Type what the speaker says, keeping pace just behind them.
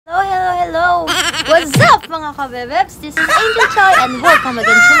What's up mga kabebebs? This is Aingel and welcome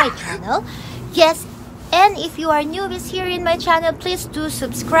again to my channel. Yes, and if you are newbies here in my channel, please do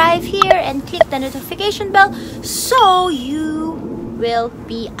subscribe here and click the notification bell so you will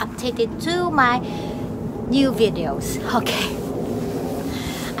be updated to my new videos. Okay.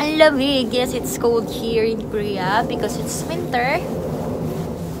 Ang lamig. Yes, it's cold here in Korea because it's winter.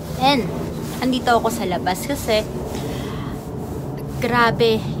 And andito ako sa labas kasi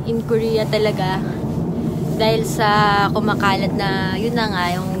grabe in Korea talaga dahil sa kumakalat na yun na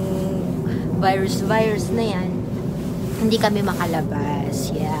nga yung virus na yan, hindi kami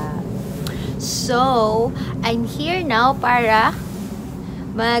makalabas. Yeah, so I'm here now para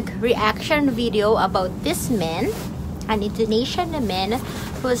mag reaction video about this man, an Indonesian man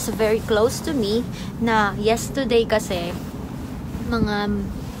who was very close to me, na yesterday kasi mga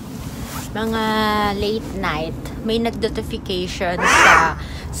late night may nag-notification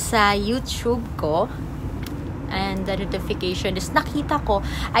sa YouTube ko, and the notification is nakita ko,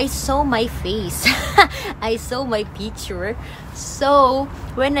 I saw my face. I saw my picture. So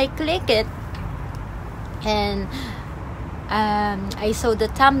when I click it and I saw the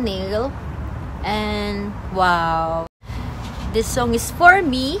thumbnail, and wow, this song is for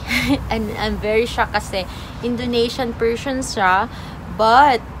me. And I'm very shocked kasi Indonesian version siya,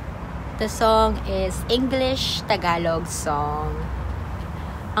 but the song is English Tagalog song.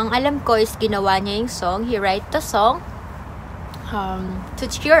 Ang alam ko is ginawa niya yung song. He write the song to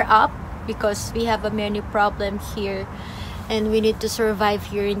cheer up because we have a many problem here and we need to survive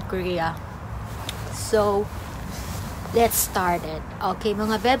here in Korea. So let's start it. Okay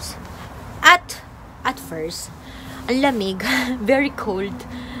mga bebs. At first, ang lamig, very cold.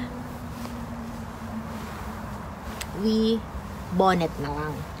 We bonnet na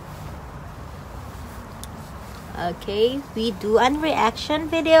lang. Okay, we do a reaction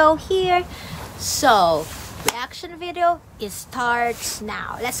video here. So, reaction video starts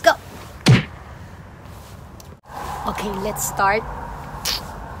now. Let's go. Okay, let's start.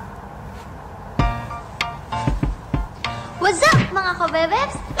 What's up, mga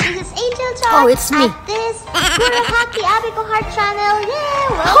kabebebs? This is Aingel. Oh, it's me. At this Guruhaki Sbi Kohar channel.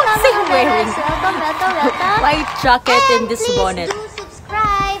 Yeah, welcome, wearing welcome. white jacket in this bonnet. Please do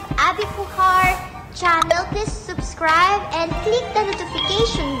subscribe Sbi Kohar channel. Please subscribe and click the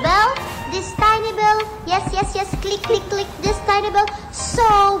notification bell. This tiny bell. Yes. Click this tiny bell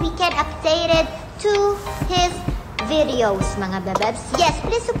so we can update it to his videos, mga bebebs. Yes,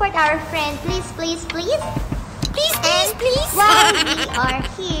 please support our friend. Please. While we are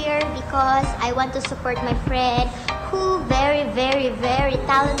here, because I want to support my friend who very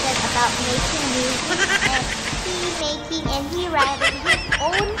talented about making music, and he writing his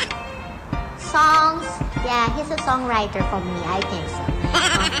own songs. Yeah, he's a songwriter for me, I think so.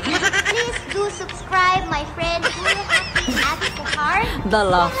 Please do subscribe my friend Guruhaki Sbi Kohar. The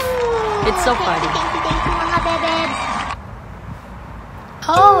laugh. It's so funny. Thank you mga bebebs.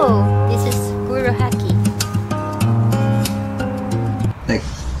 Oh, this is Guruhaki.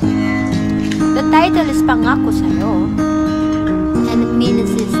 The title is Pangako Sayo, and it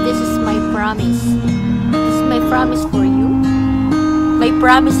means this is my promise. This is my promise for you. My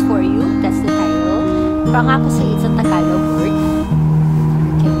promise for you. That's the title. Pangako Sayo is a Tagalog word.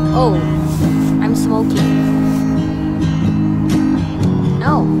 Okay. Oh, I'm smoking.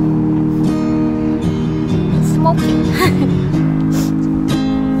 No, smoking.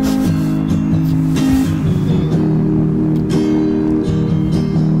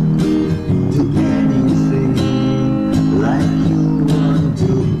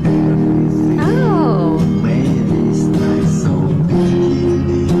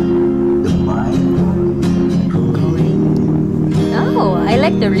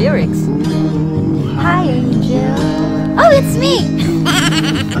 The lyrics. Hi, Aingel. Oh, it's me.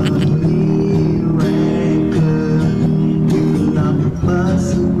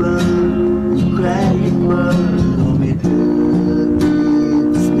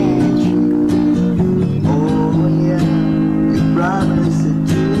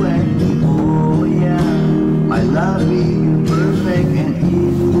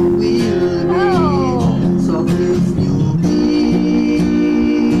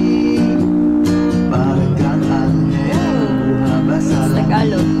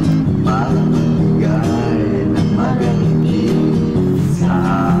 Tagalog.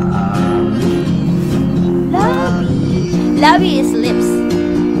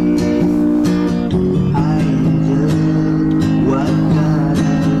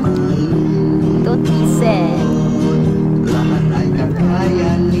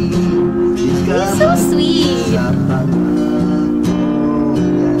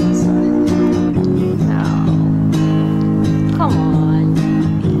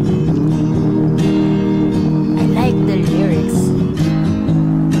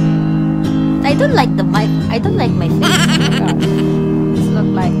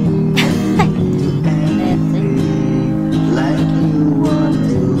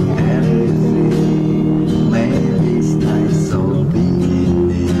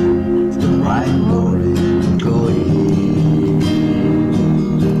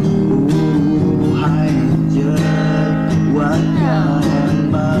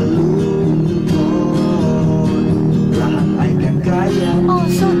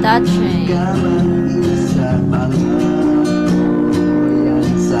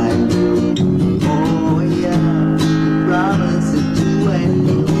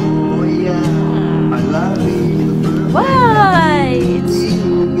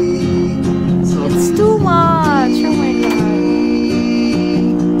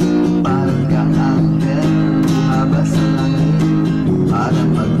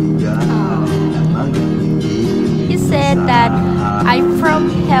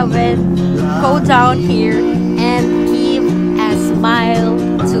 heaven, go down here and give a smile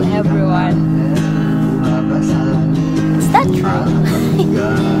to everyone. Is that true?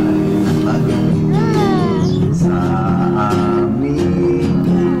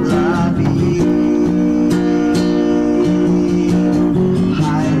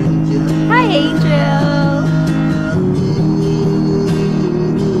 Hi, Angel.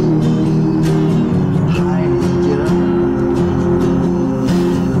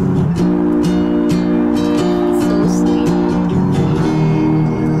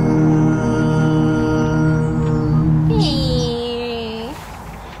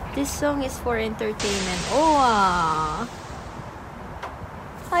 Song is for entertainment. Oh,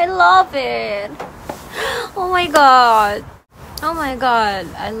 I love it. Oh my god. Oh my god.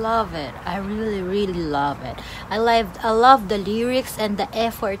 I love it. I really love it. I love the lyrics and the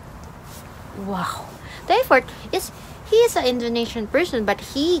effort. Wow. The effort is, he is an Indonesian person,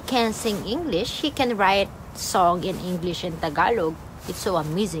 but he can sing English. He can write song in English and Tagalog. It's so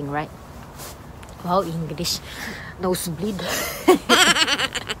amazing, right? Wow, English. Nosebleed.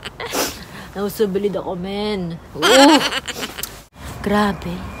 Nosebleed ako, men. Oh.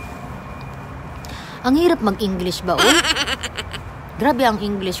 Grabe. Ang hirap mag-English ba, oh? Grabe ang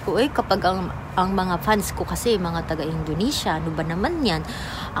English ko, eh. Kapag ang mga fans ko kasi, mga taga-Indonesia, ano ba naman yan?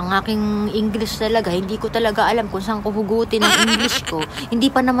 Ang aking English talaga, hindi ko talaga alam kung saan ko hugutin ang English ko.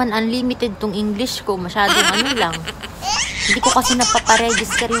 Hindi pa naman unlimited tong English ko. Masyadong ano lang. Hindi ko kasi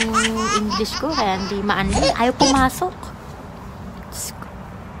napaparegister yung English ko, kaya hindi ma-unlimited. Ayaw pumasok.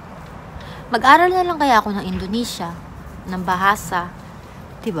 Mag-aral na lang kaya ako ng Indonesia, ng bahasa,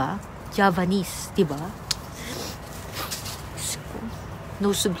 diba? Javanese, diba?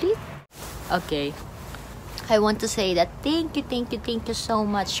 Nosebleed? Okay. I want to say that thank you so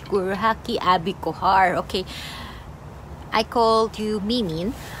much, Guruhaki Sbi Kohar. Okay. I called you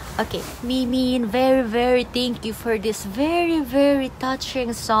Mimin. Okay, Mimin, very thank you for this very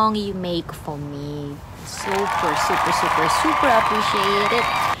touching song you make for me. Super appreciate it.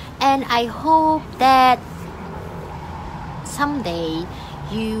 And I hope that someday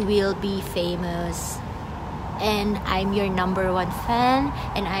you will be famous. And I'm your #1 fan.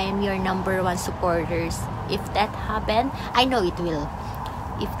 And I am your #1 supporters. If that happen, I know it will.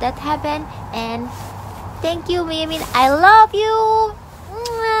 If that happen, and thank you, Mimin. I love you.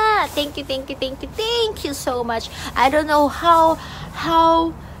 Thank you so much. I don't know how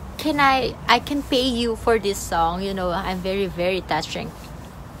can I can pay you for this song. You know, I'm very touching.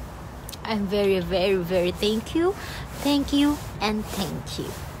 I'm very thank you, and thank you.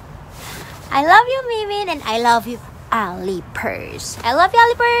 I love you, Mimin, and I love you, Ali Purse. I love you,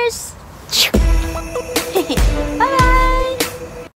 Ali Purse. Bye.